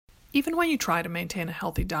Even when you try to maintain a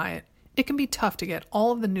healthy diet, it can be tough to get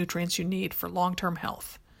all of the nutrients you need for long-term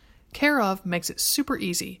health. Care of makes it super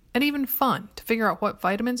easy and even fun to figure out what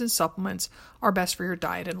vitamins and supplements are best for your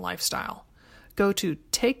diet and lifestyle. Go to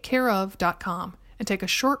takecareof.com and take a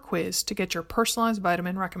short quiz to get your personalized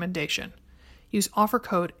vitamin recommendation. Use offer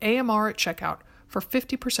code AMR at checkout for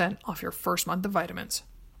 50% off your first month of vitamins.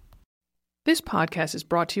 This podcast is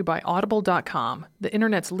brought to you by Audible.com, the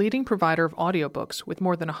internet's leading provider of audiobooks with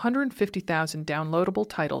more than 150,000 downloadable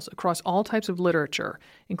titles across all types of literature,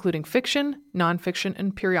 including fiction, nonfiction,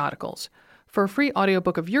 and periodicals. For a free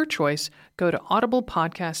audiobook of your choice, go to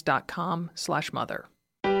audiblepodcast.com/mother.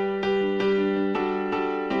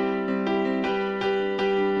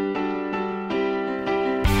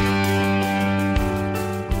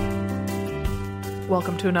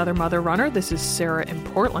 Welcome to another Mother Runner. This is Sarah in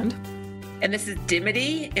Portland. And this is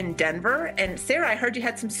Dimity in Denver. And Sarah, I heard you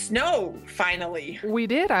had some snow finally. We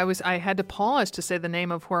did. I had to pause to say the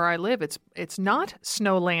name of where I live. It's not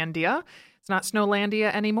Snowlandia. It's not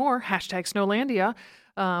Snowlandia anymore. #Snowlandia.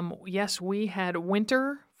 Yes, we had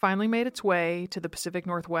winter finally made its way to the Pacific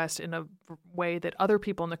Northwest in a way that other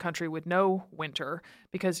people in the country would know winter.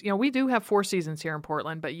 Because, we do have 4 seasons here in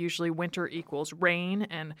Portland, but usually winter equals rain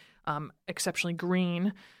and exceptionally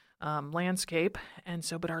green landscape. And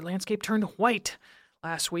so, but our landscape turned white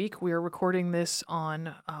last week. We are recording this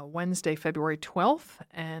on Wednesday, February 12th.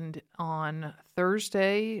 And on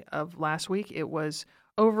Thursday of last week, it was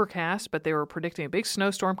overcast, but they were predicting a big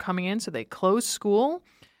snowstorm coming in. So they closed school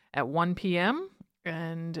at 1 p.m.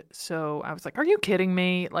 And so I was like, are you kidding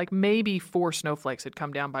me? Like maybe 4 snowflakes had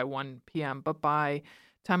come down by 1 p.m. But by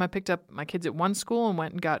the time I picked up my kids at one school and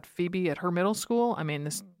went and got Phoebe at her middle school,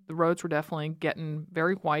 the roads were definitely getting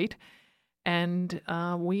very white. And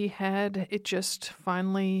it just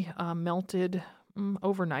finally melted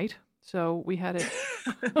overnight. So we had it.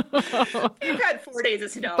 You've had 4 days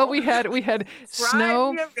of snow. But we had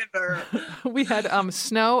snow. River. We had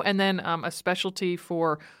snow and then a specialty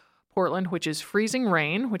for Portland, which is freezing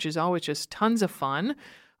rain, which is always just tons of fun.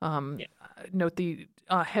 Note the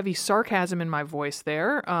heavy sarcasm in my voice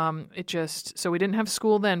there. So we didn't have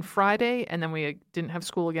school then Friday, and then we didn't have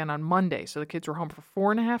school again on Monday. So the kids were home for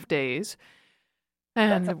 4.5 days.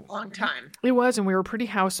 And that's a long time. It was, and we were pretty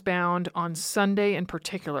housebound on Sunday in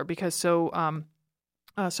particular because so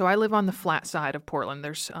I live on the flat side of Portland.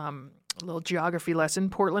 There's a little geography lesson.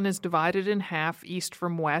 Portland is divided in half east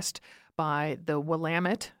from west by the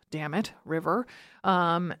Willamette, River.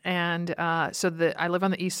 I live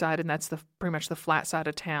on the east side, and that's pretty much the flat side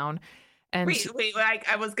of town. And wait,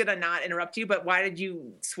 I was going to not interrupt you, but why did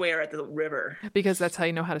you swear at the river? Because that's how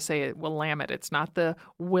you know how to say it, Willamette. It's not the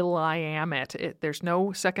Willamette. There's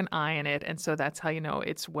no second I in it, and so that's how you know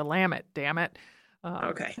it's Willamette, damn it.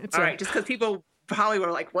 Okay. All right, just because people probably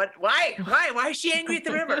were like, what? Why is she angry at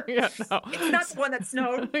the river? Yeah, no. It's not the one that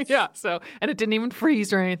snowed. Yeah, and it didn't even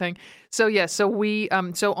freeze or anything. So we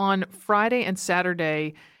on Friday and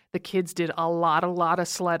Saturday, the kids did a lot of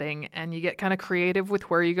sledding, and you get kind of creative with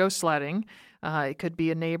where you go sledding. It could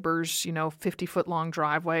be a neighbor's, 50-foot long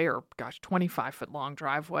driveway or 25-foot long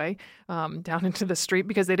driveway down into the street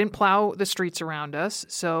because they didn't plow the streets around us.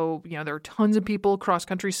 So, there are tons of people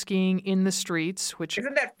cross-country skiing in the streets, which...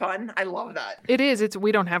 Isn't that fun? I love that. It is.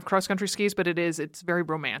 We don't have cross-country skis, but it's very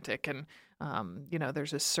romantic. And,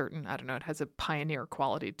 there's a certain, I don't know, it has a pioneer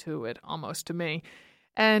quality to it almost to me.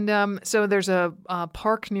 And so there's a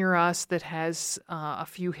park near us that has a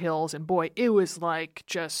few hills, and boy, it was like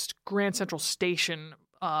just Grand Central Station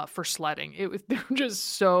for sledding. There were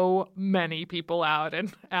just so many people out,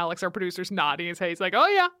 and Alex, our producer's nodding his head. He's like, "Oh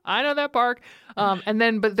yeah, I know that park." But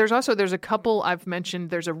there's a couple I've mentioned.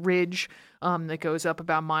 There's a ridge that goes up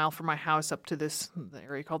about a mile from my house up to the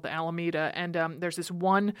area called the Alameda, and there's this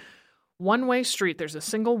one-way street. There's a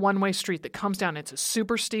single one-way street that comes down. It's a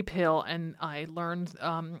super steep hill, and I learned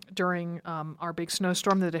during our big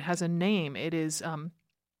snowstorm that it has a name. It is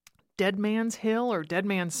Dead Man's Hill or Dead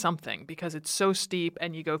Man's something because it's so steep,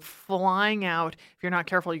 and you go flying out. If you're not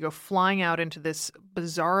careful, you go flying out into this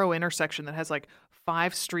bizarro intersection that has like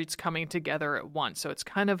 5 streets coming together at once. So it's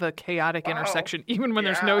kind of a chaotic intersection, even when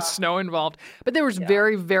there's no snow involved. But there was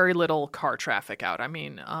very, very little car traffic out. I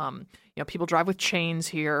mean, people drive with chains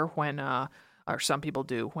here when, or some people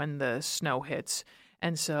do when the snow hits.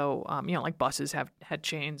 And so, like buses had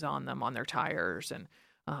chains on them on their tires. And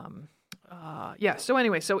So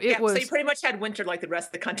anyway, so it was. So you pretty much had winter like the rest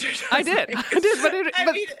of the country. I did. But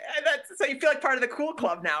So you feel like part of the cool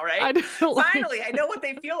club now, right? I don't like- Finally, I know what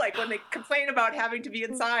they feel like when they complain about having to be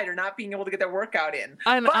inside or not being able to get their workout in.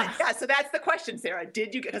 Yeah, so that's the question, Sarah.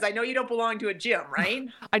 Did you? Because I know you don't belong to a gym, right?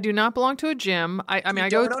 I do not belong to a gym. I mean, I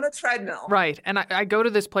don't go on a treadmill, right, and I go to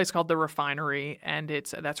this place called the Refinery, and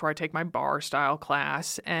that's where I take my bar style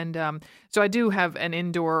class, and so I do have an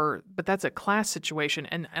indoor, but that's a class situation,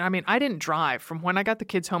 and I mean, I didn't drive from when I got the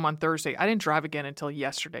kids home on Thursday. I didn't drive again until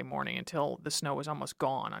yesterday morning, until the snow was almost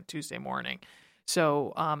gone on Tuesday morning.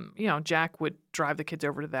 So, Jack would drive the kids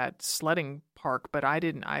over to that sledding park, but I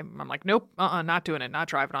didn't. I'm like, nope, not doing it, not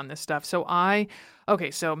driving on this stuff. So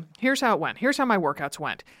so here's how it went. Here's how my workouts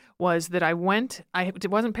went. Was that I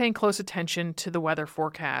wasn't paying close attention to the weather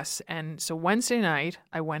forecasts. And so Wednesday night,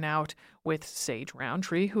 I went out with Sage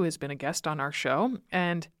Roundtree, who has been a guest on our show.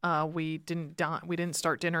 And we didn't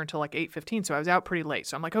start dinner until like 8:15. So I was out pretty late.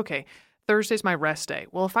 So I'm like, okay, Thursday's my rest day.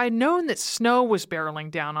 Well, if I had known that snow was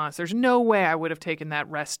barreling down on us, there's no way I would have taken that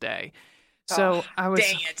rest day. So I was,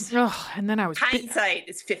 dang it. And then I was, hindsight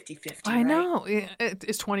is 50-50. I know.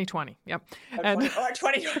 It's 2020. Yep. Or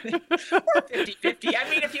 2020. Or 50-50. I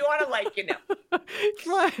mean, if you want to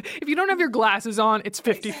if you don't have your glasses on, it's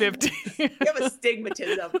 50-50. You have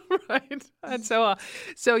astigmatism. Right. And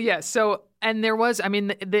and there was, I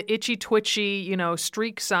mean, the itchy twitchy,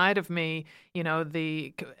 streak side of me,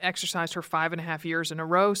 the exercised for 5.5 years in a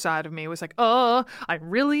row side of me was like, I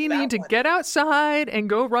really need to get outside and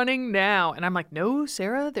go running now. And I'm like, no,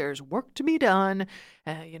 Sarah, there's work to be done.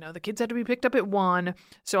 The kids had to be picked up at 1.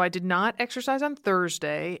 So I did not exercise on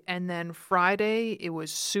Thursday. And then Friday, it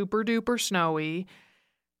was super duper snowy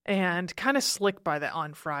and kind of slick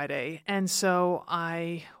on Friday. And so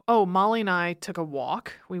Molly and I took a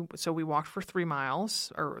walk. We walked for 3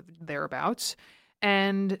 miles or thereabouts.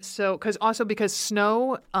 And so, because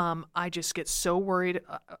snow, I just get so worried.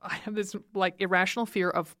 I have this like irrational fear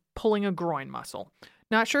of pulling a groin muscle.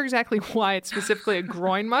 Not sure exactly why it's specifically a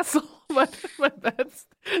groin muscle, but that's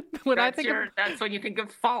when I think that's when you think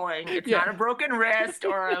of falling. It's not a broken wrist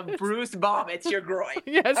or a bruised bum. It's your groin.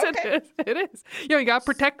 Yes, okay. It is. You got to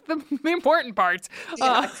protect the important parts.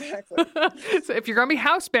 Yeah, exactly. So if you're going to be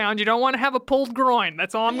housebound, you don't want to have a pulled groin.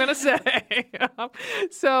 That's all I'm going to say.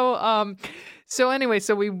 So anyway,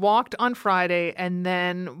 so we walked on Friday,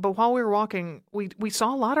 but while we were walking, we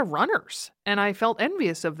saw a lot of runners, and I felt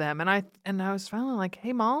envious of them, and I was finally like,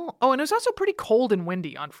 hey, Mal. Oh, and it was also pretty cold and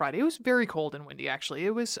windy on Friday. It was very cold and windy, actually.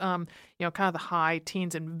 It was, kind of the high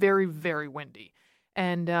teens and very, very windy.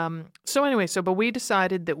 And but we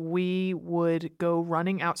decided that we would go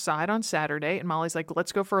running outside on Saturday, and Molly's like,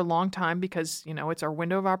 let's go for a long time because, it's our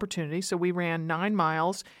window of opportunity. So we ran 9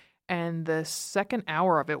 miles. And the second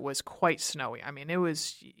hour of it was quite snowy. I mean,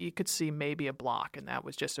 you could see maybe a block, and that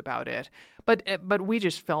was just about it. But we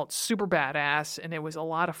just felt super badass, and it was a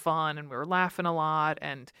lot of fun, and we were laughing a lot.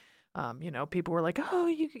 And, people were like, oh,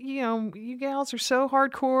 you gals are so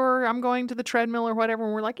hardcore. I'm going to the treadmill or whatever.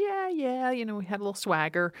 And we're like, yeah. We had a little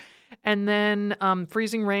swagger. And then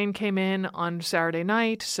freezing rain came in on Saturday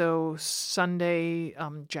night. So Sunday,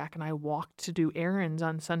 Jack and I walked to do errands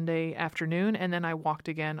on Sunday afternoon. And then I walked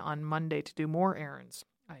again on Monday to do more errands.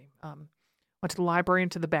 I went to the library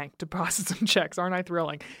and to the bank to process some checks. Aren't I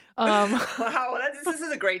thrilling? Wow, this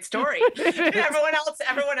is a great story. Everyone else,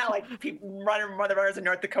 like people mother runners in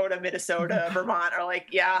North Dakota, Minnesota, Vermont are like,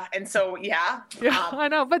 yeah. And so, I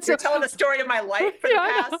know. But you're telling the story of my life for the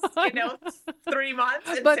past, 3 months.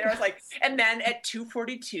 And Sarah's like, and then at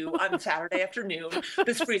 2:42 on Saturday afternoon,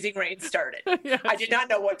 this freezing rain started. Yes. I did not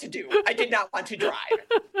know what to do. I did not want to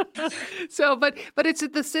drive. So, but it's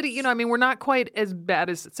at the city, we're not quite as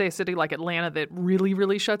bad as, say, a city like Atlanta that really,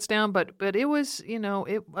 really shuts down. But it was,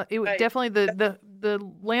 it was definitely the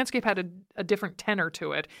landscape had a different tenor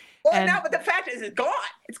to it. Well, no, but the fact is, it's gone.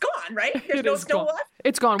 It's gone, right? There's no snow left.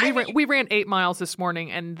 It's gone. We ran 8 miles this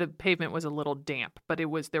morning, and the pavement was a little damp, but there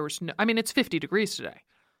was no. I mean, it's 50 degrees today.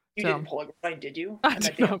 You didn't pull a groin, did you? I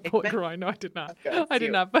did not pull a groin. No, I did not. I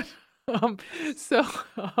did not. But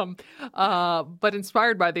but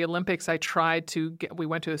inspired by the Olympics, we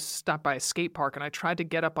went to stop by a skate park, and I tried to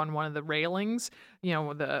get up on one of the railings,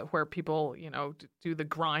 where people, do the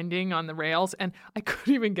grinding on the rails, and I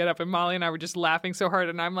couldn't even get up, and Molly and I were just laughing so hard,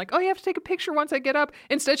 and I'm like, oh, you have to take a picture once I get up.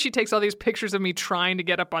 Instead, she takes all these pictures of me trying to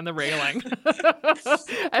get up on the railing. Was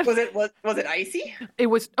it icy? It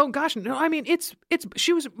was, oh gosh, no, I mean,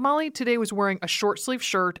 Molly today was wearing a short sleeve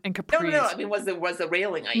shirt and capris. No, I mean, was the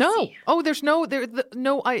railing icy? No. Oh, there's no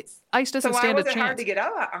ice. Ice doesn't stand a chance. So why was it hard to get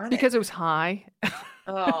up on because it was high.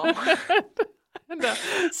 Oh. And,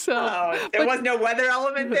 there was no weather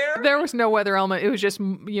element there? There was no weather element. It was just,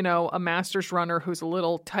 a masters runner who's a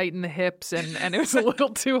little tight in the hips and it was a little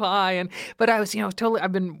too high. But I was,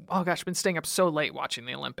 I've been staying up so late watching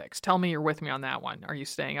the Olympics. Tell me you're with me on that one. Are you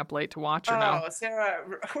staying up late to watch or no? Oh, Sarah,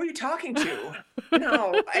 who are you talking to?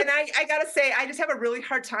 No. And I got to say, I just have a really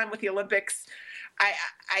hard time with the Olympics.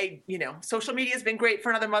 I social media has been great for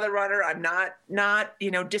another mother runner. I'm not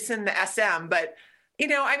dissing the SM, but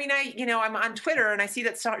I'm on Twitter and I see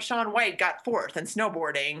that Shaun White got fourth in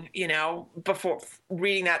snowboarding, before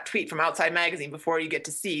reading that tweet from Outside Magazine before you get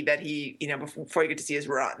to see that before you get to see his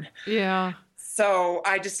run. Yeah. So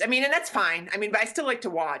and that's fine. But I still like to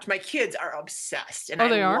watch. My kids are obsessed and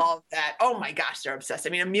they love that. Oh my gosh, they're obsessed.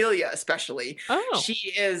 Amelia especially. Oh.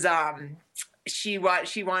 She is, she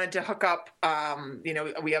wanted to hook up,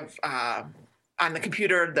 we have, on the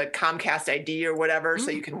computer, the Comcast ID or whatever, so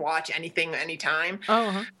you can watch anything anytime.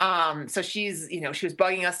 Oh, uh-huh. So she's, she was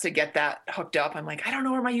bugging us to get that hooked up. I'm like, I don't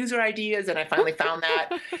know where my user ID is, and I finally found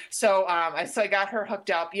that. So I got her hooked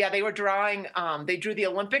up. Yeah, they were drawing. They drew the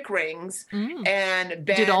Olympic rings, and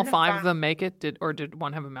Ben, did all five of them make it? Did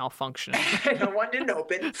one have a malfunction? No, one didn't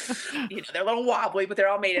open. They're a little wobbly, but they're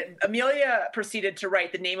all made it. Amelia proceeded to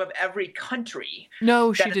write the name of every country.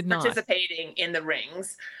 No, she did not participating in the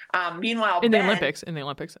rings. Meanwhile, in Ben, the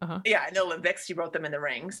Olympics, uh-huh. Yeah, in the Olympics, she wrote them in the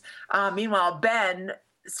rings. Meanwhile, Ben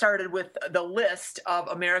started with the list of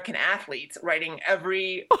American athletes, writing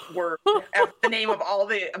every word, the name of all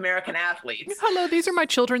the American athletes. Hello, these are my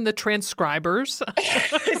children, the transcribers.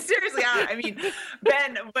 Seriously,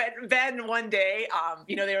 Ben one day,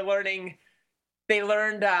 they were learning. They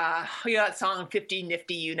learned, that song 50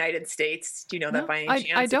 Nifty United States. Do you know that by any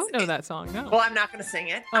chance? I don't know that song, no. Well, I'm not going to sing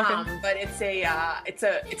it. Okay. But it's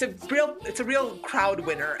a real crowd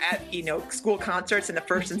winner at, school concerts in the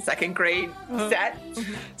first and second grade set.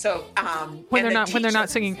 Mm-hmm. So, when they're not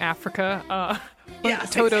singing Africa,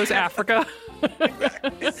 Toto's Africa.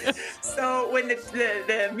 Exactly. So when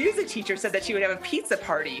the music teacher said that she would have a pizza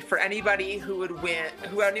party for anybody who would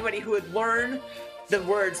learn the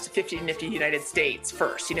words to 50 Nifty United States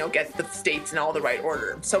first, get the states in all the right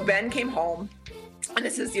order. So Ben came home, and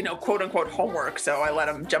this is, quote unquote homework. So I let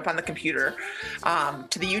him jump on the computer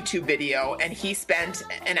to the YouTube video, and he spent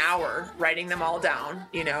an hour writing them all down,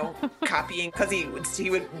 copying, because he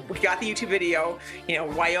got the YouTube video,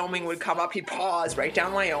 Wyoming would come up, he'd pause, write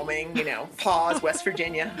down Wyoming, pause, West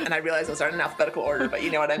Virginia. And I realize those aren't in alphabetical order, but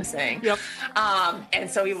you know what I'm saying. Yep. And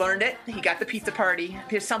so he learned it. He got the pizza party.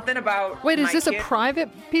 There's something about Wait, is this a private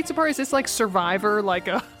pizza party? Is this like Survivor, like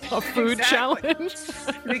a food challenge?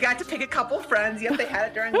 We got to pick a couple friends. Yep, they had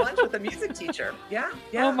it during lunch with the music teacher. Yeah.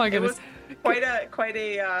 Oh my goodness. It was quite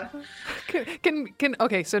a.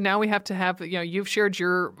 Okay, so now we have to have, you've shared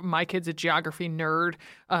my kid's a geography nerd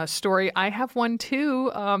story. I have one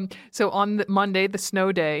too. So on Monday, the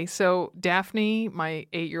snow day, so Daphne, my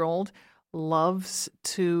 8-year-old, loves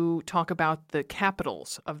to talk about the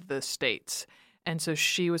capitals of the states. And so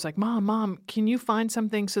she was like, Mom, can you find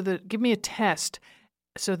something give me a test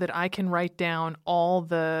so that I can write down all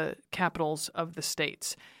the capitals of the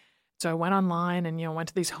states. So I went online and, went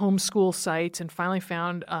to these homeschool sites and finally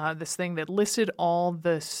found this thing that listed all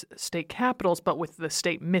the state capitals, but with the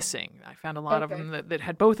state missing. I found a lot of them that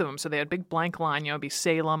had both of them. So they had a big blank line, it'd be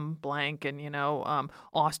Salem blank and,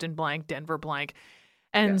 Austin blank, Denver blank.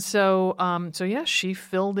 And so she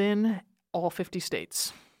filled in all 50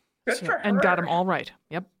 states. Good for her. And got them all right.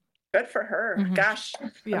 Yep. Good for her. Mm-hmm. Gosh,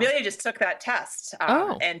 yeah. Amelia just took that test.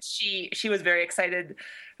 And she was very excited.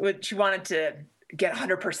 She wanted to get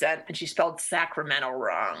 100%, and she spelled Sacramento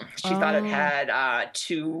wrong. She thought it had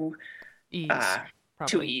two E's.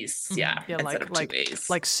 Two E's, mm-hmm. Yeah, instead of two A's.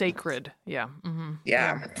 Like sacred, yeah. Mm-hmm.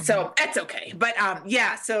 Yeah, mm-hmm. So that's okay. But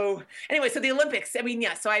so anyway, so the Olympics,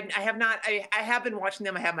 so I have been watching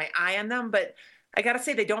them. I have my eye on them, but I got to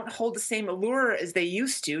say they don't hold the same allure as they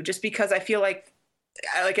used to, just because I feel like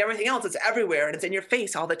everything else, it's everywhere and it's in your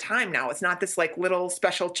face all the time now. It's not this like little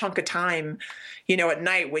special chunk of time, at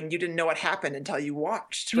night when you didn't know what happened until you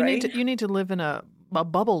watched, right? You need to live in a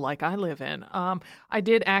bubble like I live in. I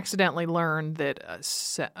did accidentally learn that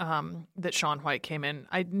that Shaun White came in.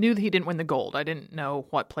 I knew that he didn't win the gold. I didn't know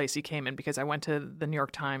what place he came in because I went to the New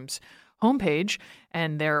York Times homepage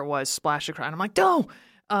and there it was Splash Across. And I'm like, no!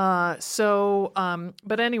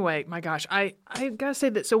 But anyway, my gosh, I gotta say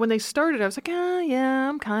that, so when they started, I was like, yeah,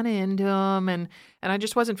 I'm kind of into them. And I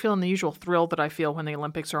just wasn't feeling the usual thrill that I feel when the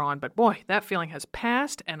Olympics are on, but boy, that feeling has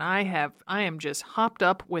passed. And I am just hopped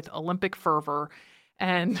up with Olympic fervor.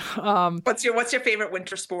 And what's your favorite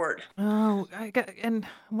winter sport? so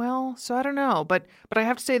I don't know, but I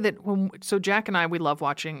have to say that so Jack and I, we love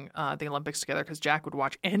watching the Olympics together because Jack would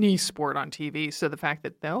watch any sport on TV. So the fact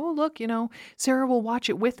that look, Sarah will watch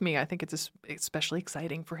it with me, I think it's especially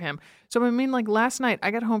exciting for him. So I mean, like last night, I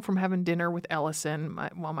got home from having dinner with Ellison,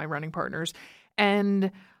 one of my running partners, and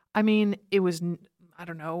I mean, it was I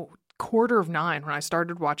don't know, 8:45 when I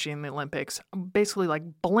started watching the Olympics. Basically, like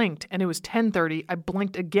blinked, and it was 10:30. I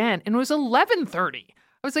blinked again, and it was 11:30.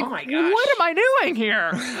 I was like, oh my gosh, what am I doing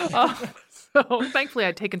here? So thankfully,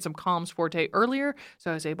 I'd taken some Calms Forte earlier, so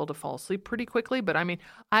I was able to fall asleep pretty quickly. But I mean,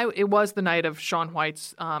 it was the night of Shaun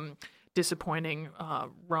White's disappointing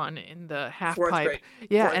run in the half pipe.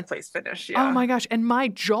 Fourth place finish. Yeah. Oh my gosh. And my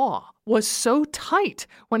jaw was so tight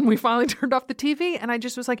when we finally turned off the TV. And I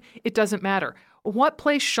just was like, it doesn't matter. What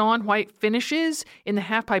place Shaun White finishes in the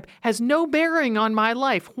half pipe has no bearing on my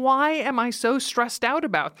life. Why am I so stressed out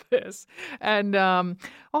about this? And, I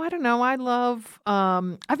don't know. I love,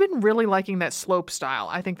 I've been really liking that slope style.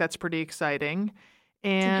 I think that's pretty exciting.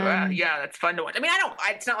 And yeah, that's fun to watch. I mean,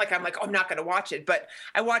 it's not like I'm like, I'm not going to watch it, but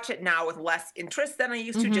I watch it now with less interest than I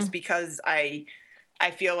used to, just because I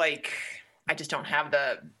feel like I just don't have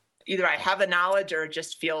either I have the knowledge or it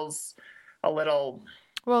just feels a little.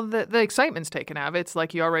 Well, the excitement's taken out of it. It's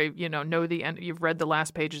like you already, know the end. You've read the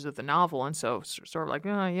last pages of the novel, and so sort of like,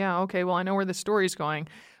 oh yeah, okay, well I know where the story's going.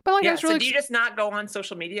 But like, yeah. I was really. So do you just not go on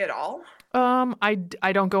social media at all? I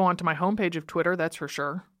don't go onto my homepage of Twitter. That's for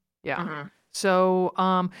sure. Yeah. Mm-hmm. So,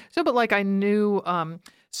 but like I knew,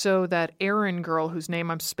 so that Erin girl whose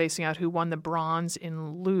name I'm spacing out, who won the bronze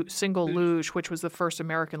in single luge, which was the first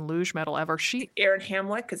American luge medal ever. Erin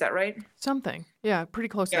Hamlick, is that right? Something. Yeah, pretty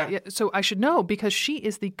close to that. Yeah. So I should know because she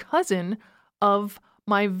is the cousin of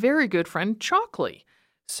my very good friend Chalkley.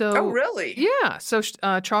 So, oh, really? Yeah. So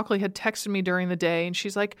Chalkley had texted me during the day and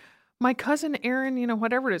she's like, my cousin Erin,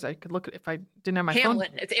 whatever it is, I could look at if I didn't have my phone.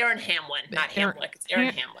 It's Erin Hamlin, not Hamlick. It's Erin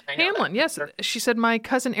Hamlin. I know Hamlin, yes. She said my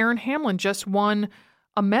cousin Erin Hamlin just won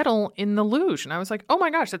a medal in the luge. And I was like, oh my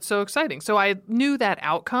gosh, that's so exciting. So I knew that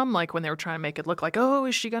outcome, like when they were trying to make it look like, oh,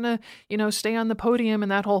 is she going to, stay on the podium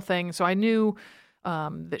and that whole thing. So I knew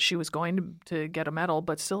that she was going to get a medal,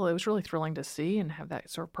 but still it was really thrilling to see and have that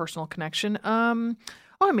sort of personal connection.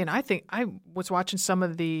 I mean, I think I was watching some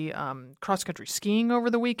of the cross-country skiing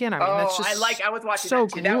over the weekend. I mean, that's just I was watching so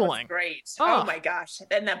that too. grueling. That was great. Oh my gosh.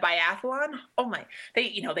 And the biathlon,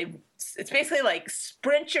 it's basically like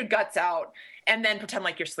sprint your guts out and then pretend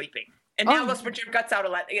like you're sleeping. And now go sprint your guts out a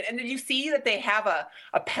lot. And did you see that they have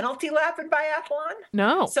a penalty lap in biathlon?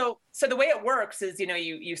 No. So the way it works is,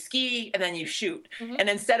 you ski and then you shoot. Mm-hmm. And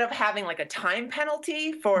instead of having like a time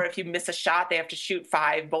penalty for if you miss a shot, they have to shoot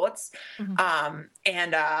 5 bullets. Mm-hmm.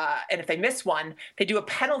 And if they miss one, they do a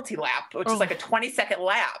penalty lap, which is like a 20-second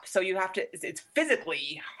lap. So you have to, it's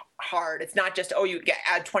physically hard. It's not just, you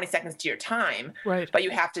add 20 seconds to your time, right? But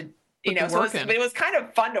you have to, it was kind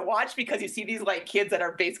of fun to watch because you see these like kids that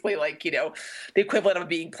are basically like, the equivalent of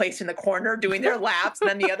being placed in the corner doing their laps and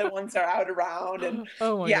then the other ones are out around. And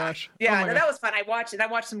oh my gosh. Yeah, that was fun. I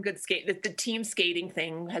watched some good skate. The team skating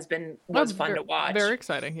thing was fun to watch. Very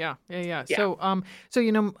exciting. Yeah. So,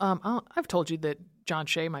 I've told you that John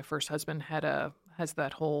Shea, my first husband, has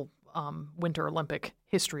that whole Winter Olympic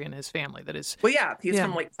history in his family. That is, well, yeah, he's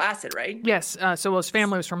from Lake Placid, right? Yes. So his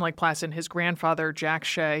family was from Lake Placid. His grandfather, Jack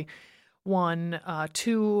Shea, won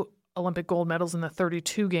 2 Olympic gold medals in the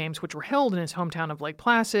 32 games, which were held in his hometown of Lake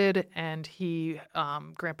Placid. And he,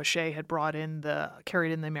 Grandpa Shea, had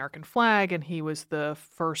carried in the American flag, and he was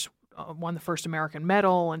won the first American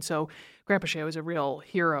medal. And so Grandpa Shea was a real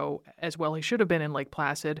hero as well. He should have been in Lake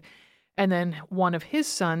Placid. And then one of his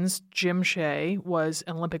sons, Jim Shea, was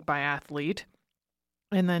an Olympic biathlete.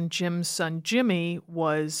 And then Jim's son, Jimmy,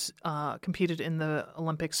 was competed in the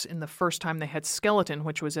Olympics in the first time they had skeleton,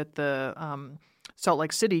 which was at the Salt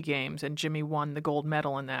Lake City Games. And Jimmy won the gold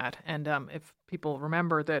medal in that. And if people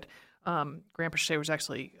remember that Grandpa Shea was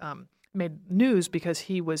actually made news because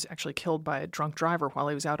he was actually killed by a drunk driver while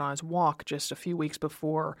he was out on his walk just a few weeks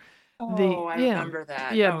before I remember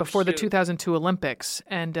that. Yeah, before the 2002 Olympics.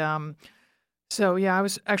 And I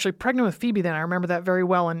was actually pregnant with Phoebe then. I remember that very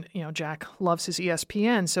well. And, Jack loves his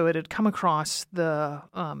ESPN. So it had come across the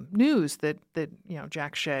news that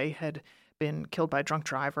Jack Shea had been killed by a drunk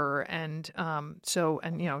driver. And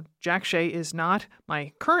Jack Shea is not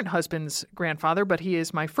my current husband's grandfather, but he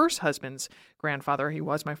is my first husband's grandfather. He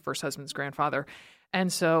was my first husband's grandfather.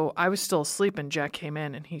 And so I was still asleep, and Jack came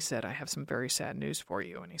in, and he said, I have some very sad news for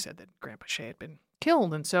you. And he said that Grandpa Shea had been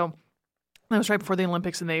killed. And so that was right before the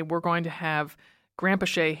Olympics, and they were going to have Grandpa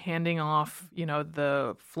Shea handing off,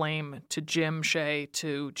 the flame to Jim Shea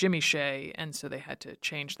to Jimmy Shea, and so they had to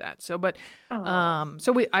change that. So, but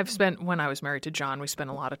I've spent, when I was married to John, we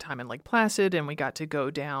spent a lot of time in Lake Placid, and we got to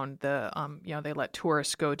go down the, they let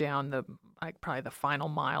tourists go down probably the final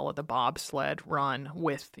mile of the bobsled run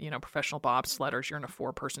with, professional bobsledders. You're in a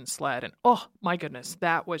 4-person sled, and oh my goodness,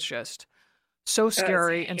 that was just so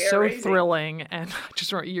scary and so thrilling. And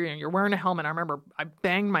just you're wearing a helmet. I remember I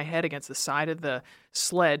banged my head against the side of the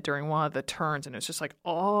sled during one of the turns, and it was just like,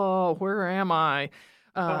 oh, where am I?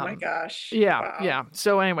 Oh my gosh. Yeah. Wow. Yeah.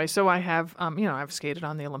 So anyway, I have, I've skated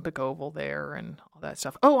on the Olympic Oval there and all that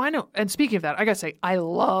stuff. Oh, I know. And speaking of that, I gotta say, I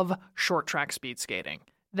love short track speed skating.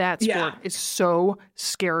 That sport is so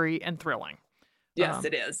scary and thrilling. Yes,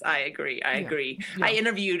 it is. I agree. Yeah. I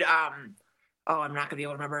interviewed, I'm not going to be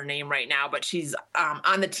able to remember her name right now, but she's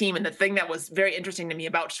on the team. And the thing that was very interesting to me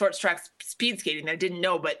about short track speed skating that I didn't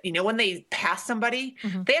know, but when they pass somebody,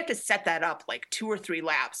 they have to set that up like 2 or 3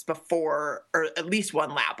 laps before, or at least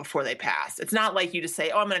 1 lap before they pass. It's not like you just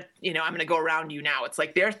say, I'm going to go around you now. It's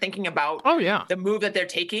like they're thinking about the move that they're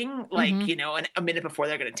taking, like, a minute before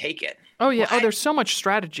they're going to take it. Oh yeah. There's so much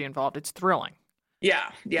strategy involved. It's thrilling.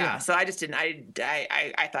 Yeah. So I just didn't.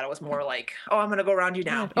 I thought it was more like, I'm going to go around you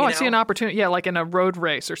now. I see an opportunity. Yeah, like in a road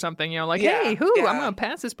race or something. Hey, I'm going to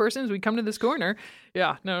pass this person as we come to this corner.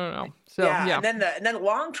 Yeah, no. So and then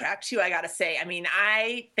long track too. I got to say, I mean,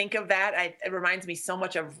 I think of that. It reminds me so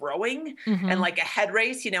much of rowing and like a head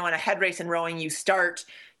race. In a head race and rowing, you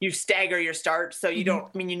stagger your start, so you don't.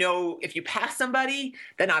 I mean, if you pass somebody,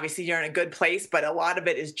 then obviously you're in a good place. But a lot of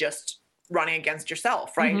it is just running against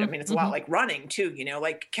yourself, right? I mean, it's a lot like running too,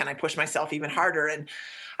 like, can I push myself even harder? And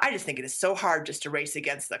I just think it is so hard just to race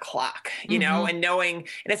against the clock, and knowing, and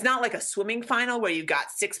it's not like a swimming final where you've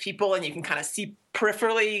got 6 people and you can kind of see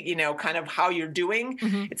peripherally, kind of how you're doing.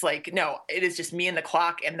 It's like, no, it is just me and the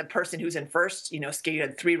clock, and the person who's in first,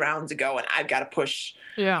 skated 3 rounds ago, and I've got to push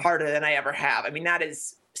harder than I ever have. I mean, that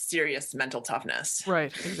is serious mental toughness.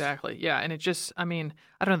 Right, exactly. Yeah, and it just, I mean,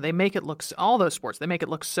 I don't know, they make it look, all those sports, they make it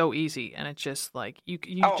look so easy, and it's just like,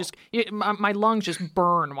 my lungs just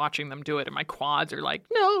burn watching them do it, and my quads are like,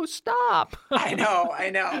 no, stop. I know,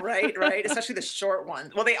 right? Especially the short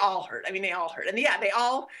ones. Well, they all hurt. I mean, they all hurt. And yeah, they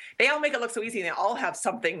all make it look so easy, and they all have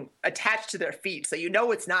something attached to their feet, so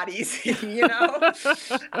it's not easy,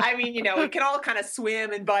 I mean, we can all kind of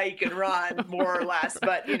swim and bike and run, more or less,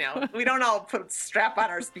 but, we don't all strap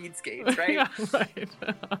on our speed skates, right? Yeah, right.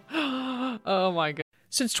 Oh my God.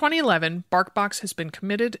 Since 2011, BarkBox has been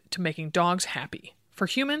committed to making dogs happy. For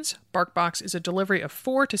humans, BarkBox is a delivery of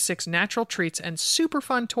 4 to 6 natural treats and super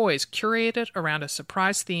fun toys curated around a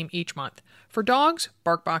surprise theme each month. For dogs,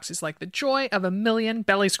 BarkBox is like the joy of a million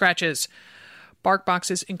belly scratches.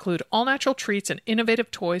 BarkBoxes include all-natural treats and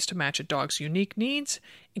innovative toys to match a dog's unique needs,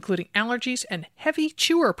 including allergies and heavy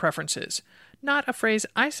chewer preferences. Not a phrase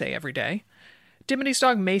I say every day. Dimity's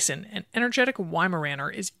dog Mason, an energetic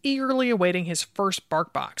Weimaraner, is eagerly awaiting his first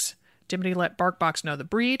BarkBox. Dimity let BarkBox know the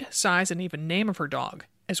breed, size, and even name of her dog,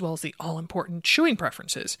 as well as the all-important chewing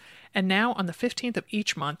preferences. And now, on the 15th of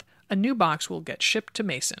each month, a new box will get shipped to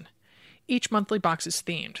Mason. Each monthly box is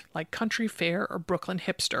themed, like country fair or Brooklyn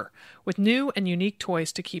hipster, with new and unique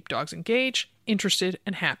toys to keep dogs engaged, interested,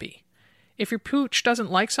 and happy. If your pooch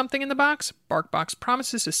doesn't like something in the box, BarkBox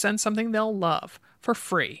promises to send something they'll love, for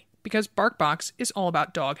free. Because BarkBox is all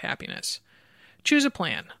about dog happiness. Choose a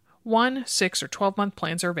plan. 1, 6, or 12-month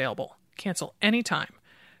plans are available. Cancel anytime.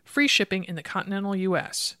 Free shipping in the continental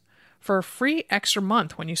U.S. For a free extra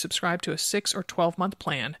month when you subscribe to a 6 or 12-month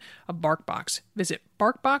plan of BarkBox, visit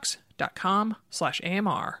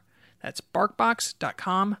barkbox.com/AMR. That's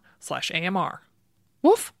barkbox.com/AMR.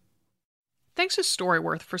 Woof! Thanks to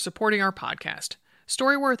Storyworth for supporting our podcast.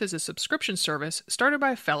 Storyworth is a subscription service started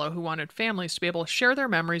by a fellow who wanted families to be able to share their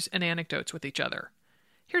memories and anecdotes with each other.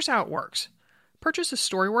 Here's how it works. Purchase a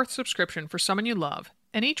Storyworth subscription for someone you love,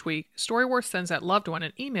 and each week, Storyworth sends that loved one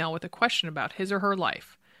an email with a question about his or her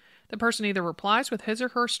life. The person either replies with his or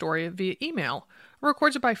her story via email or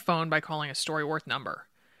records it by phone by calling a Storyworth number.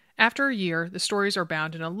 After a year, the stories are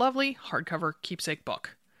bound in a lovely hardcover keepsake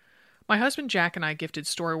book. My husband Jack and I gifted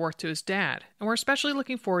Storyworth to his dad, and we're especially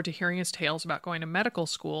looking forward to hearing his tales about going to medical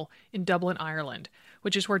school in Dublin, Ireland,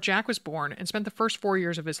 which is where Jack was born and spent the first 4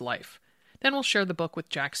 years of his life. Then we'll share the book with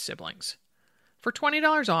Jack's siblings. For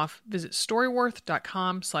 $20 off, visit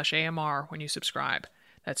storyworth.com/AMR when you subscribe.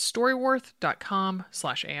 That's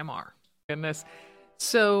storyworth.com/AMR. Goodness.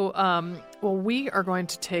 So, we are going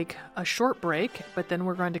to take a short break, but then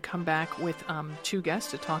we're going to come back with 2 guests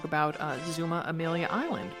to talk about ZOOMA Amelia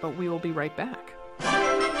Island, but we will be right back.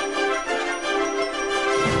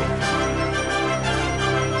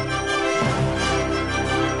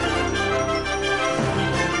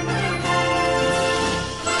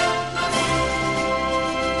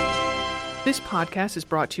 This podcast is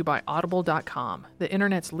brought to you by Audible.com, the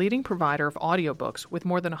internet's leading provider of audiobooks with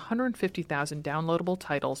more than 150,000 downloadable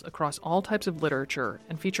titles across all types of literature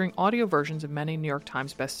and featuring audio versions of many New York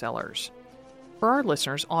Times bestsellers. For our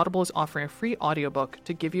listeners, Audible is offering a free audiobook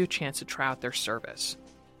to give you a chance to try out their service.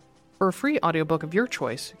 For a free audiobook of your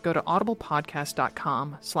choice, go to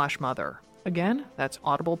audiblepodcast.com/mother. Again, that's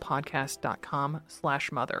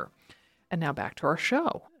audiblepodcast.com/mother. And now back to our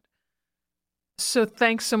show. So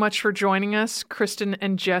thanks so much for joining us, Kristen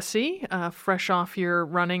and Jesse, fresh off your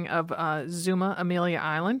running of ZOOMA Amelia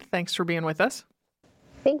Island. Thanks for being with us.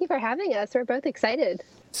 Thank you for having us. We're both excited.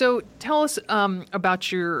 So tell us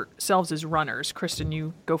about yourselves as runners. Kristen,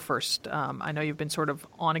 you go first. I know you've been sort of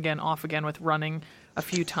on again, off again with running a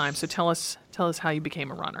few times. So tell us how you became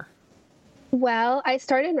a runner. Well, I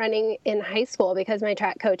started running in high school because my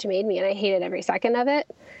track coach made me, and I hated every second of it.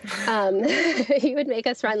 He would make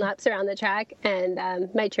us run laps around the track, and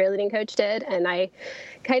my cheerleading coach did, and I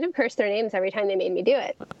kind of cursed their names every time they made me do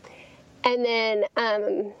it. And then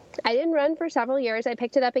I didn't run for several years. I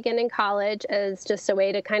picked it up again in college as just a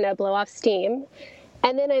way to kind of blow off steam.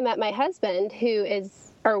 And then I met my husband, who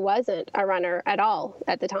wasn't a runner at all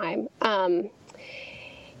at the time.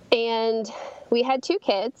 And we had 2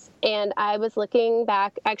 kids, and I was looking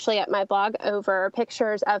back actually at my blog over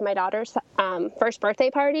pictures of my daughter's first birthday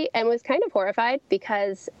party and was kind of horrified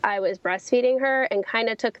because I was breastfeeding her and kind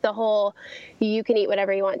of took the whole you can eat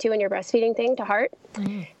whatever you want to when you're breastfeeding thing to heart.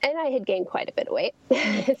 Mm. And I had gained quite a bit of weight.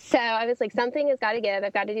 So I was like, something has got to give.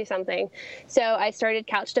 I've got to do something. So I started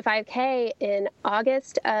Couch to 5K in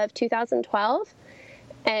August of 2012.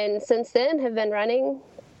 And since then have been running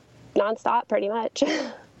nonstop pretty much.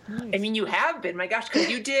 I mean, you have been, my gosh, because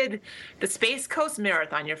you did the Space Coast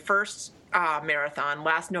Marathon, your first marathon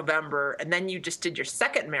last November, and then you just did your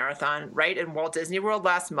second marathon, right, in Walt Disney World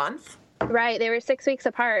last month? Right. They were 6 weeks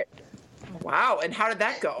apart. Wow. And how did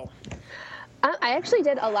that go? I actually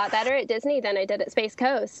did a lot better at Disney than I did at Space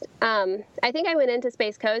Coast. I think I went into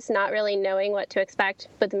Space Coast not really knowing what to expect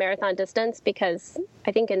with the marathon distance because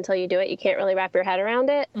I think until you do it, you can't really wrap your head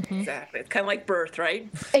around it. Mm-hmm. Exactly. It's kind of like birth, right?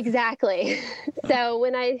 Exactly. So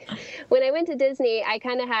when I went to Disney, I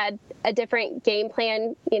kind of had a different game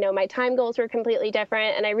plan. You know, my time goals were completely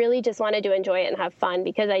different, and I really just wanted to enjoy it and have fun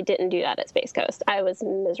because I didn't do that at Space Coast. I was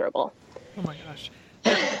miserable. Oh my gosh.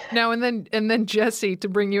 Now and then Jesse, to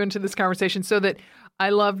bring you into this conversation, so that I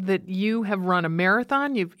love that you have run a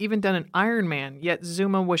marathon. You've even done an Ironman, yet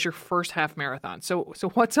ZOOMA was your first half marathon. So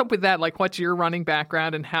what's up with that? Like, what's your running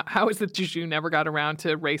background, and how is it that you never got around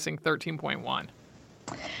to racing 13.1?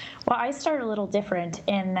 Well, I started a little different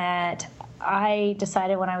in that I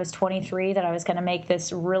decided when I was 23 that I was going to make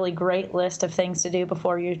this really great list of things to do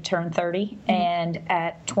before you turn 30. Mm-hmm. And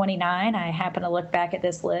at 29, I happened to look back at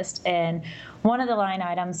this list, and one of the line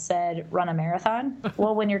items said, run a marathon.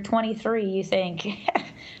 Well, when you're 23, you think,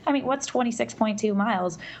 I mean, what's 26.2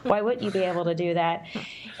 miles? Why wouldn't you be able to do that?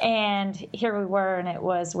 And here we were, and it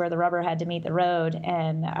was where the rubber had to meet the road,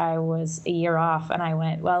 and I was a year off, and I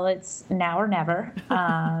went, well, it's now or never.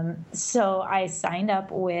 So I signed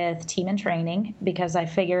up with Team and Training because I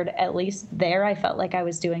figured at least there I felt like I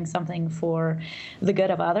was doing something for the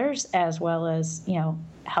good of others as well as, you know,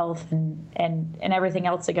 health and everything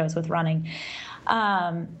else that goes with running.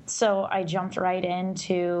 So I jumped right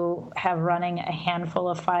into running a handful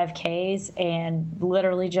of 5Ks and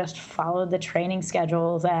literally just followed the training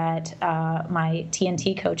schedule that my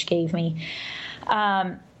TNT coach gave me,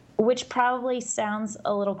 which probably sounds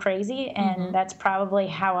a little crazy. And mm-hmm. That's probably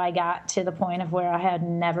how I got to the point of where I had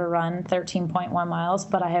never run 13.1 miles,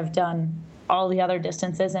 but I have done all the other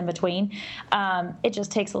distances in between. It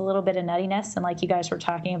just takes a little bit of nuttiness. And like you guys were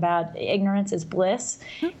talking about, ignorance is bliss.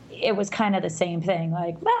 Mm-hmm. It was kind of the same thing.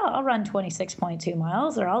 Like, well, I'll run 26.2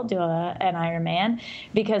 miles or I'll do an Ironman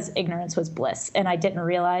because ignorance was bliss. And I didn't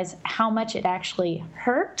realize how much it actually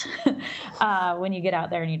hurt when you get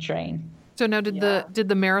out there and you train. So now did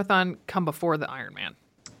the marathon come before the Ironman?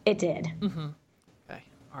 It did. Mm-hmm. Okay.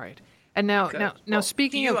 All right. And now,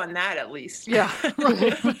 speaking of on that, at least, yeah.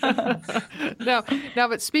 now,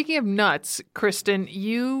 but speaking of nuts, Kristen,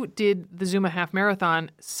 you did the ZOOMA half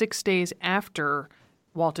marathon 6 days after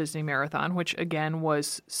Walt Disney Marathon, which again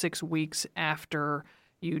was 6 weeks after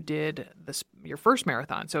you did your first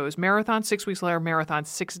marathon. So it was marathon 6 weeks later, marathon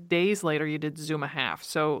 6 days later. You did ZOOMA half.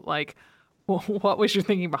 So like, what was your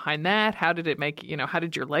thinking behind that? How did it make how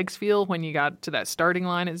did your legs feel when you got to that starting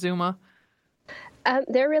line at ZOOMA?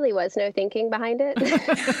 There really was no thinking behind it.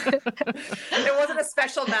 There wasn't a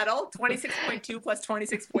special medal, 26.2 plus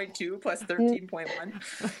 26.2 plus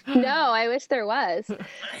 13.1. No, I wish there was.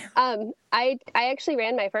 I actually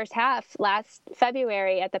ran my first half last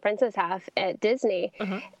February at the Princess Half at Disney.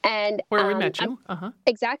 And where we met you.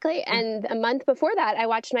 Exactly. And a month before that, I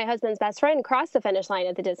watched my husband's best friend cross the finish line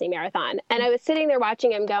at the Disney Marathon. And I was sitting there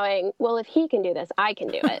watching him going, well, if he can do this, I can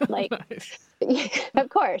do it. Like, of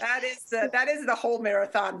course. That is the whole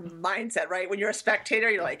marathon mindset, right? When you're a spectator,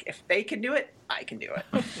 you're like, if they can do it, I can do it.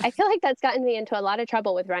 I feel like that's gotten me into a lot of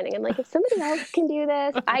trouble with running. I'm like, if somebody else can do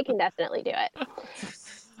this, I can definitely do it.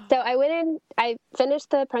 So I went in, I finished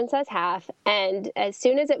the Princess Half, and as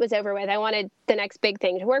soon as it was over with, I wanted the next big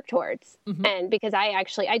thing to work towards. And because I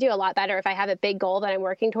do a lot better if I have a big goal that I'm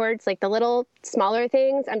working towards, like the little smaller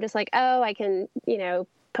things, I'm just like, oh, I can,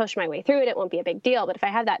 push my way through it. It won't be a big deal. But if I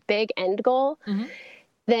have that big end goal,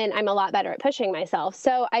 then I'm a lot better at pushing myself.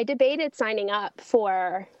 So I debated signing up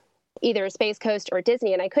for either Space Coast or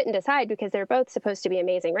Disney, and I couldn't decide because they're both supposed to be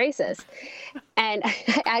amazing races. And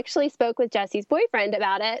I actually spoke with Jesse's boyfriend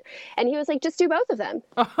about it, and he was like, just do both of them.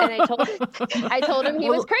 And I told him he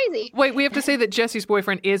was crazy. Wait, we have to say that Jesse's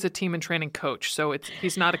boyfriend is a team and training coach, so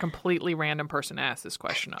he's not a completely random person to ask this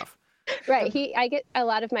question of. Right. I get a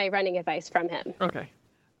lot of my running advice from him. Okay.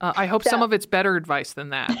 I hope some of it's better advice than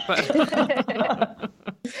that. But.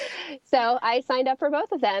 So I signed up for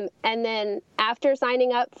both of them. And then after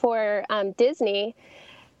signing up for Disney,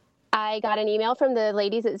 I got an email from the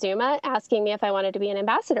ladies at ZOOMA asking me if I wanted to be an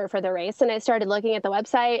ambassador for the race. And I started looking at the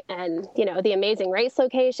website and, the amazing race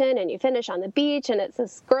location, and you finish on the beach, and it's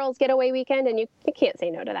this girls' getaway weekend, and you can't say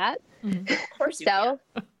no to that. Of course you can.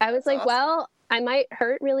 I was like, well, I might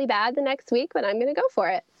hurt really bad the next week, but I'm going to go for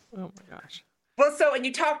it. Oh, my gosh. Well, and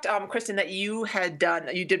you talked, Kristen, that you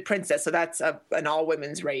did Princess, so that's an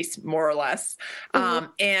all-women's race, more or less.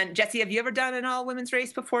 And Jesse, have you ever done an all-women's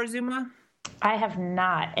race before ZOOMA? I have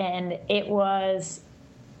not, and it was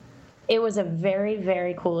a very,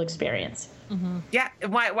 very cool experience. Yeah.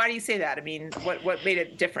 Why do you say that? I mean, what made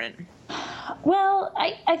it different? Well,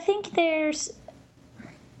 I think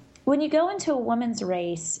when you go into a women's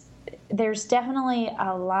race, there's definitely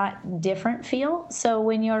a lot different feel. So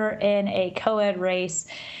when you're in a co-ed race,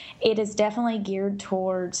 it is definitely geared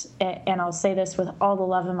towards, and I'll say this with all the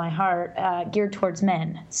love in my heart, geared towards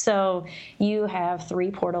men. So you have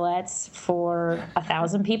 3 portalettes for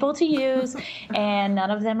 1,000 people to use, and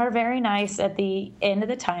none of them are very nice at the end of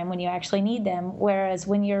the time when you actually need them. Whereas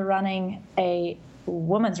when you're running a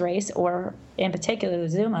women's race, or in particular the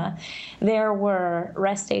ZOOMA, there were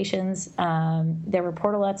rest stations, there were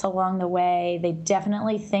portalettes along the way. They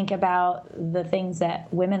definitely think about the things that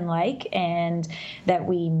women like and that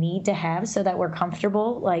we need to have so that we're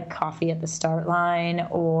comfortable, like coffee at the start line,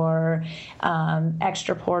 or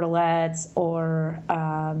extra portalettes, or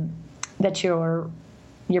that your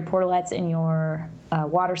portalettes and your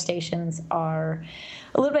water stations are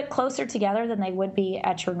a little bit closer together than they would be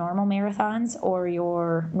at your normal marathons or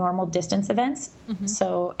your normal distance events.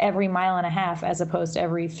 So every 1.5 miles as opposed to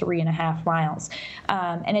every 3.5 miles.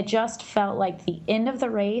 And it just felt like the end of the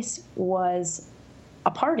race was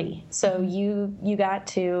a party. So you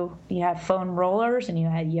had foam rollers, and you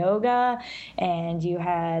had yoga, and you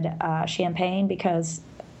had champagne, because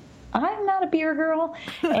I'm not a beer girl,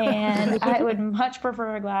 and I would much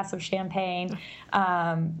prefer a glass of champagne.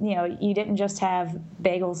 You didn't just have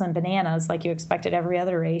bagels and bananas like you expected every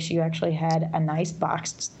other race. You actually had a nice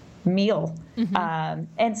boxed meal.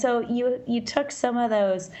 And so you took some of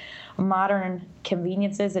those modern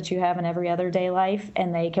conveniences that you have in every other day life,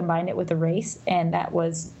 and they combined it with the race, and that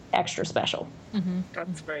was extra special.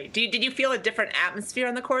 That's great. Did you feel a different atmosphere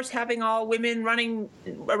on the course, having all women running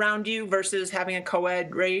around you versus having a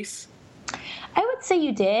co-ed race? I would say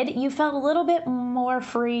you did. You felt a little bit more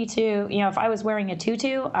free to, if I was wearing a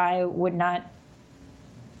tutu, I would not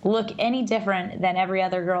look any different than every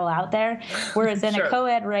other girl out there. Whereas in a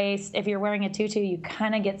co-ed race, if you're wearing a tutu, you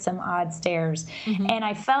kind of get some odd stares. And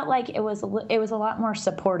I felt like it was a lot more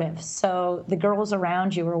supportive. So the girls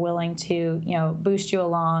around you were willing to, boost you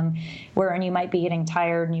along, where you might be getting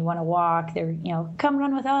tired and you want to walk. They're, come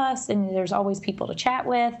run with us, and there's always people to chat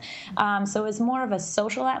with. So it was more of a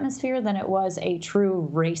social atmosphere than it was a true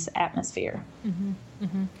race atmosphere.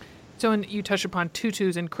 So, and you touched upon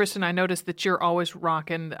tutus, and Kristen, I noticed that you're always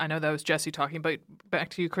rocking, I know that was Jesse talking, but back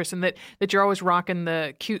to you, Kristen, that you're always rocking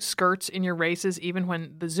the cute skirts in your races, even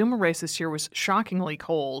when the ZOOMA race this year was shockingly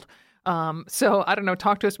cold. So, I don't know,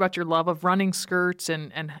 talk to us about your love of running skirts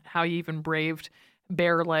and how you even braved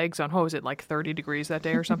bare legs on, what was it, like 30 degrees that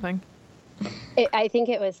day or something? I think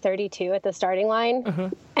it was 32 at the starting line. Uh-huh.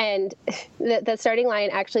 And the starting line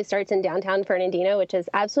actually starts in downtown Fernandina, which is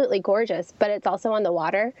absolutely gorgeous, but it's also on the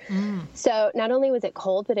water. So not only was it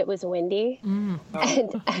cold, but it was windy.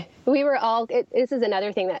 And we were all, this is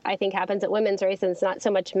another thing that I think happens at women's races, not so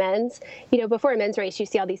much men's. You know, before a men's race, you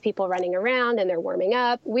see all these people running around and they're warming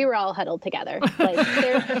up. We were all huddled together. Like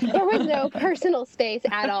there was no personal space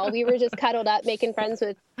at all. We were just cuddled up, making friends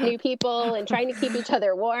with new people and trying to keep each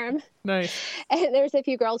other warm. Nice. And there's a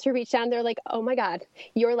few girls who reached down. They're like, "Oh my God,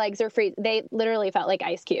 your legs are freezing." They literally felt like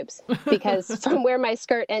ice cubes because from where my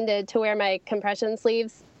skirt ended to where my compression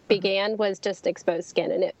sleeves began was just exposed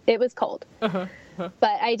skin, and it was cold. But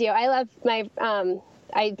I love my.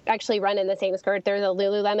 I actually run in the same skirt. They're the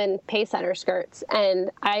Lululemon Pacesetter skirts,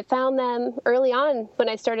 and I found them early on when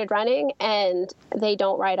I started running, and they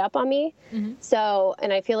don't ride up on me. So,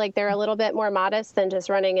 and I feel like they're a little bit more modest than just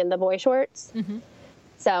running in the boy shorts.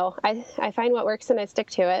 So I find what works and I stick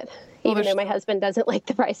to it, even though my husband doesn't like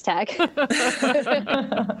the price tag.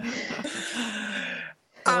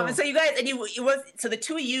 So you guys, and so the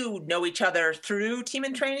two of you know each other through Team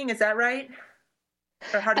in Training, is that right?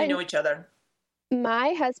 Or how do you know each other?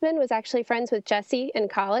 My husband was actually friends with Jessie in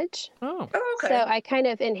college. Oh, okay. So I kind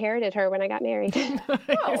of inherited her when I got married.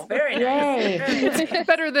 Oh, very nice. It's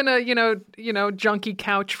better than a junky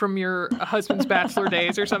couch from your husband's bachelor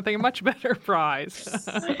days or something. A much better prize.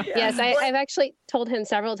 Yes, I've actually told him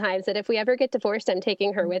several times that if we ever get divorced, I'm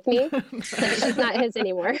taking her with me. She's not his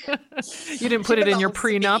anymore. You didn't put it in your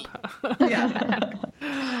prenup.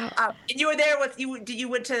 And you were there you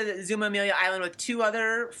went to ZOOMA Amelia Island with two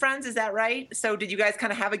other friends, is that right? So did you guys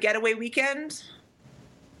kind of have a getaway weekend?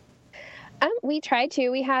 We tried to.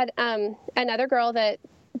 We had another girl that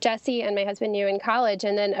Jessie and my husband knew in college,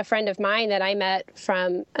 and then a friend of mine that I met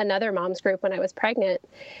from another mom's group when I was pregnant.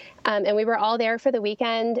 And we were all there for the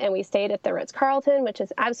weekend, and we stayed at the Ritz-Carlton, which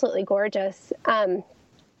is absolutely gorgeous.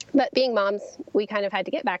 But being moms, we kind of had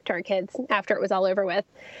to get back to our kids after it was all over with.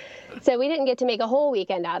 So we didn't get to make a whole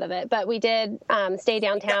weekend out of it, but we did stay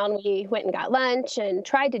downtown. We went and got lunch and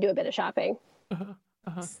tried to do a bit of shopping.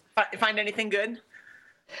 Find anything good?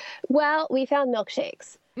 Well, we found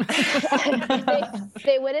milkshakes.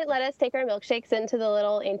 They wouldn't let us take our milkshakes into the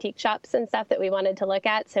little antique shops and stuff that we wanted to look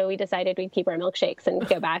at, so we decided we'd keep our milkshakes and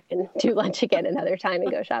go back and do lunch again another time and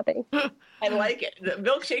go shopping. I like it. The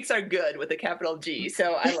milkshakes are good with a capital G,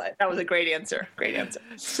 so that was a great answer. Great answer.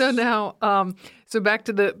 So now, so back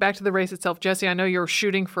to the race itself, Jessie. I know you're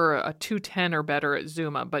shooting for a 2:10 or better at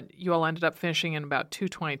ZOOMA, but you all ended up finishing in about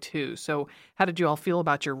 2:22. So how did you all feel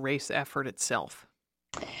about your race effort itself?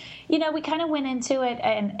 You know, we kind of went into it,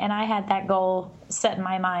 and I had that goal set in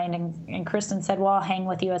my mind, and Kristen said, well, I'll hang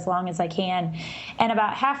with you as long as I can. And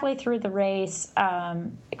about halfway through the race,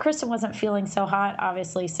 Kristen wasn't feeling so hot,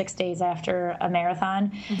 obviously 6 days after a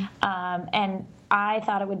marathon. And I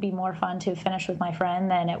thought it would be more fun to finish with my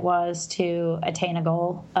friend than it was to attain a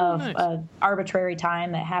goal of an arbitrary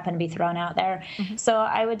time that happened to be thrown out there. So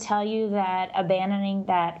I would tell you that abandoning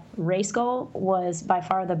that race goal was by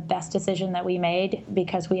far the best decision that we made,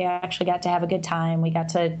 because we actually got to have a good time. We got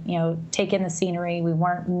to, take in the scenery. We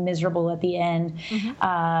weren't miserable at the end.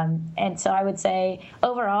 And so I would say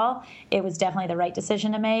overall, it was definitely the right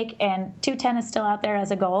decision to make. And 2:10 is still out there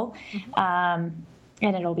as a goal.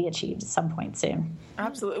 And it'll be achieved at some point soon.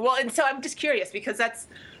 Absolutely. Well, and so I'm just curious, because I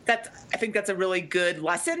think that's a really good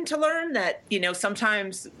lesson to learn, that,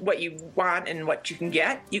 sometimes what you want and what you can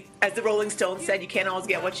get, as the Rolling Stones said, you can't always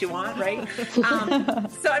get what you want, right?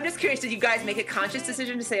 So I'm just curious, did you guys make a conscious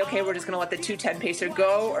decision to say, okay, we're just going to let the 2:10 pacer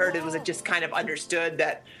go, or was it just kind of understood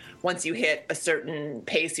that once you hit a certain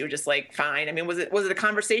pace, you were just like, fine? I mean, was it a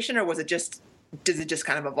conversation, or does it just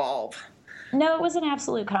kind of evolve? No, it was an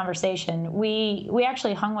absolute conversation. We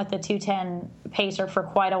actually hung with the 2:10 pacer for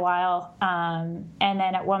quite a while. And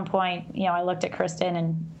then at one point, I looked at Kristen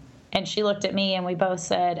and she looked at me, and we both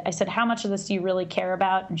said, I said, how much of this do you really care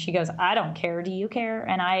about? And she goes, I don't care. Do you care?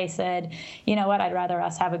 And I said, you know what? I'd rather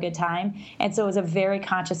us have a good time. And so it was a very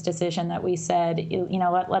conscious decision that we said, you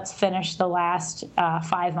know what? Let's finish the last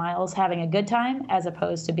 5 miles having a good time as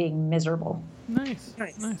opposed to being miserable. Nice.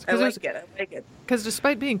 I like it. Because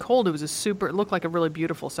despite being cold, it looked like a really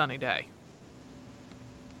beautiful sunny day.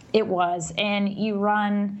 It was. And you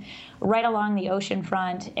run right along the ocean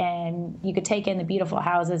front, and you could take in the beautiful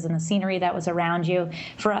houses and the scenery that was around you.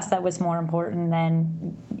 For us, that was more important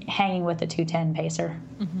than hanging with the 2:10 pacer.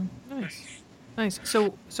 Nice.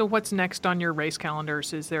 So what's next on your race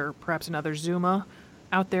calendars? Is there perhaps another ZOOMA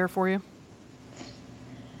out there for you?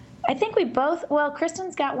 I think we both,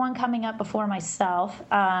 Kristen's got one coming up before myself.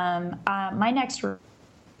 My next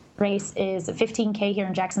race is a 15K here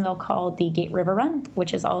in Jacksonville called the Gate River Run,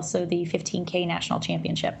 which is also the 15K national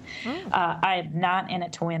championship. I'm not in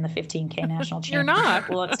it to win the 15K national championship. You're not.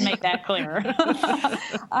 Well, let's make that clear.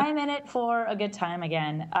 I'm in it for a good time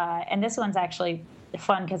again. And this one's actually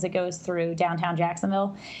fun because it goes through downtown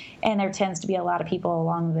Jacksonville, and there tends to be a lot of people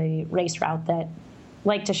along the race route that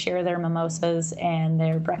like to share their mimosas and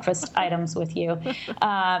their breakfast items with you.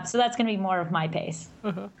 So that's going to be more of my pace.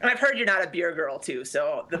 And I've heard you're not a beer girl, too,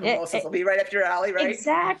 so the mimosas will be right up your alley, right?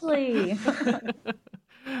 Exactly.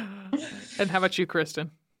 And how about you, Kristen?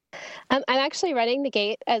 I'm actually running the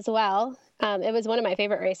Gate as well. It was one of my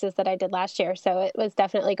favorite races that I did last year, so it was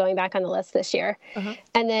definitely going back on the list this year.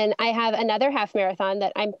 And then I have another half marathon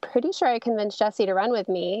that I'm pretty sure I convinced Jesse to run with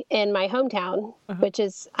me in my hometown, which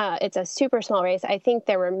is it's a super small race. I think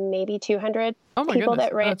there were maybe 200 people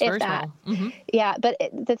that ran, if that. Yeah, but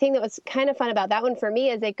the thing that was kind of fun about that one for me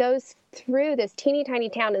is it goes through this teeny tiny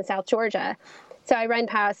town in South Georgia. So I run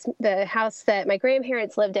past the house that my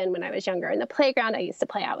grandparents lived in when I was younger, and the playground I used to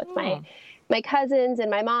play out with my cousins, and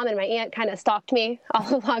my mom and my aunt kind of stalked me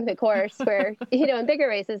all along the course where, in bigger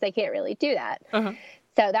races, they can't really do that.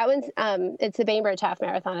 So that one's, it's the Bainbridge Half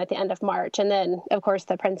Marathon at the end of March. And then, of course,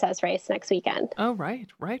 the Princess Race next weekend. Oh, right.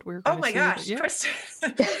 We're oh, my gosh. Kristen,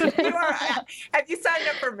 have you signed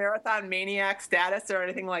up for Marathon Maniac status or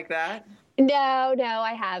anything like that? No,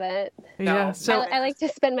 I haven't. Yeah, so I like to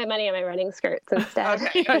spend my money on my running skirts instead.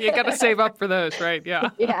 Yeah, you got to save up for those, right? Yeah.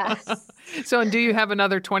 Yeah. So, and do you have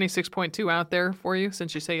another 26.2 out there for you,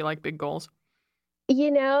 since you say you like big goals?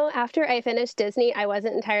 After I finished Disney, I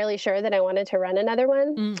wasn't entirely sure that I wanted to run another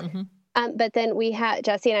one. But then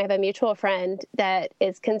Jesse and I have a mutual friend that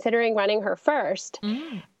is considering running her first.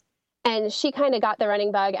 And she kind of got the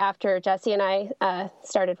running bug after Jesse and I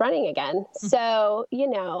started running again. So,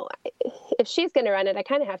 if she's going to run it, I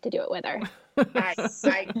kind of have to do it with her.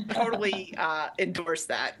 I totally endorse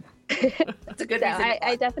that. That's a good reason.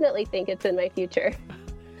 I definitely think it's in my future.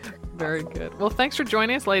 Very good. Well, thanks for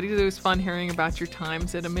joining us, ladies. It was fun hearing about your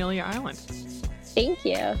times at Amelia Island. Thank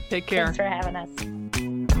you. Take care. Thanks for having us.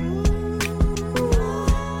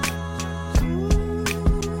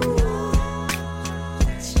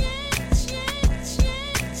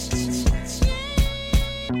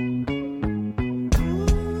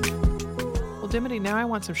 Dimity, now I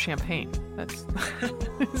want some champagne.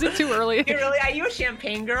 Is it too early? Are you a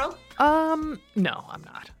champagne girl? No, I'm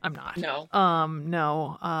not.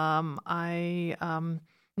 No. No.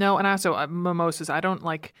 No, and also mimosas. I don't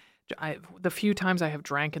like. The few times I have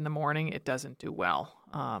drank in the morning, it doesn't do well.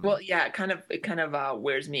 Well, yeah, it kind of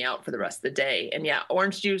wears me out for the rest of the day. And yeah,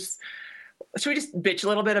 orange juice. Should we just bitch a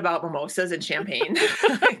little bit about mimosas and champagne?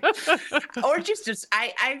 Orange juice,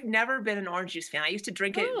 I've never been an orange juice fan. I used to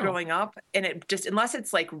drink it growing up, and it just, unless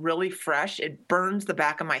it's like really fresh, it burns the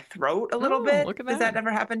back of my throat a little bit. Look at that. Has that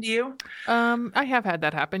ever happened to you? I have had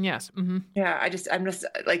that happen, yes. Yeah, I'm just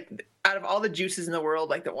like, out of all the juices in the world,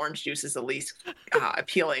 like the orange juice is the least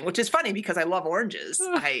appealing, which is funny because I love oranges.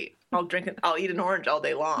 I'll eat an orange all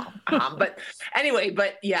day long. But anyway,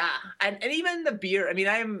 yeah. And even the beer, I mean,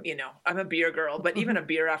 I'm a beer girl, but even a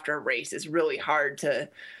beer after a race is really hard to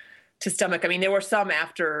stomach. I mean, there were some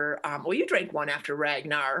after, you drank one after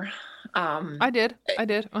Ragnar. I did. And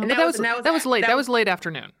But that was late. That was late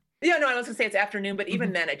afternoon. Yeah, no, I was going to say it's afternoon, but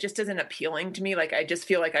even then it just isn't appealing to me. Like, I just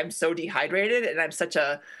feel like I'm so dehydrated and I'm such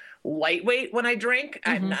a lightweight when I drink.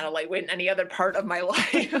 I'm not a lightweight in any other part of my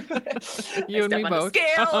life. You and me both. On the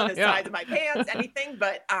scale, on the size of my pants, anything.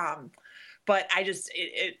 But I just,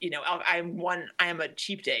 I am a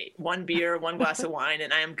cheap date. One beer, one glass of wine,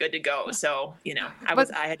 and I am good to go. So,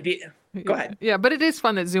 I had to be. Go ahead. Yeah, but it is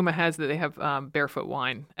fun that ZOOMA has that they have barefoot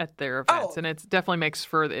wine at their events, and it definitely makes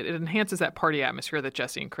it enhances that party atmosphere that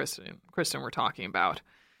Jesse and Kristen were talking about.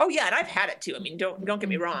 Oh yeah, and I've had it too. I mean, don't get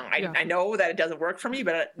me wrong. I know that it doesn't work for me,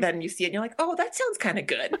 but then you see it and you're like, oh, that sounds kind of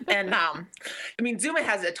good. And I mean, ZOOMA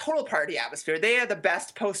has a total party atmosphere. They are the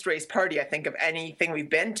best post-race party, I think, of anything we've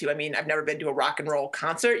been to. I mean, I've never been to a rock and roll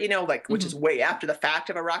concert, which is way after the fact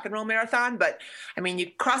of a rock and roll marathon. But I mean, you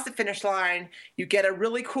cross the finish line, you get a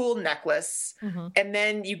really cool necklace, and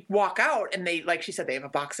then you walk out, and they, like she said, they have a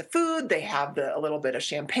box of food, they have a little bit of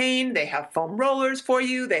champagne, they have foam rollers for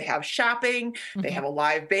you, they have shopping, they have a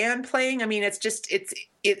live band playing. I mean,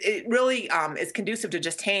 it really is conducive to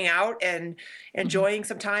just hanging out and enjoying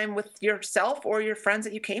some time with yourself or your friends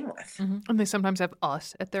that you came with. And they sometimes have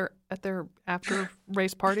us at their after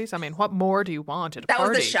race parties. I mean, what more do you want at a party? That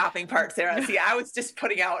was the shopping part, Sarah. See, I was just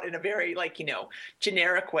putting out in a very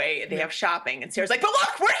generic way. They have shopping, and Sarah's like, "But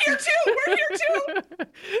look, we're here too. We're here too."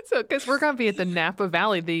 So, because we're going to be at the Napa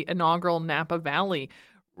Valley, the inaugural Napa Valley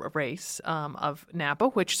race of Napa,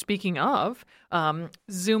 which, speaking of,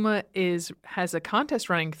 ZOOMA has a contest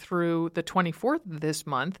running through the 24th this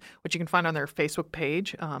month, which you can find on their Facebook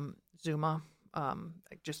page, ZOOMA.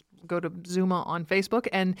 Just go to ZOOMA on Facebook.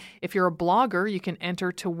 And if you're a blogger, you can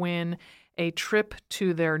enter to win a trip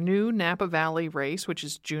to their new Napa Valley race, which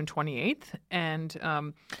is June 28th.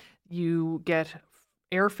 And you get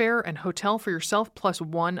airfare and hotel for yourself plus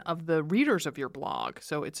one of the readers of your blog.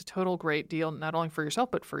 So it's a total great deal, not only for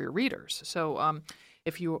yourself, but for your readers. So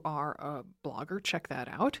if you are a blogger, check that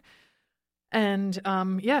out. And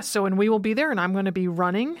and we will be there, and I'm going to be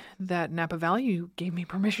running that Napa Valley. You gave me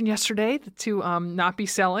permission yesterday to not be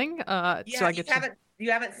selling. So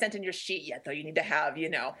you haven't sent in your sheet yet, though. You need to have,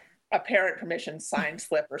 a parent permission signed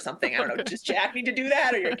slip or something. I don't know. Does Jack need to do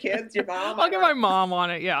that, or your kids, your mom? I'll get my mom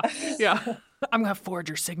on it. Yeah. I'm going to forge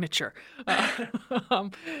your signature.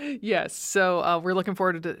 Yes. So we're looking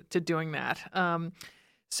forward to doing that. And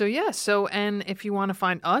if you want to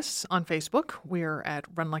find us on Facebook, we're at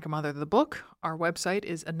Run Like a Mother the Book. Our website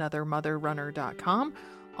is anothermotherrunner.com.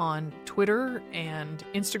 On Twitter and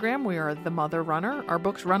Instagram, we are The Mother Runner. Our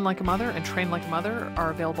books, Run Like a Mother and Train Like a Mother,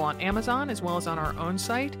 are available on Amazon as well as on our own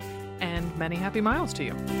site. And many happy miles to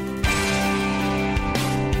you.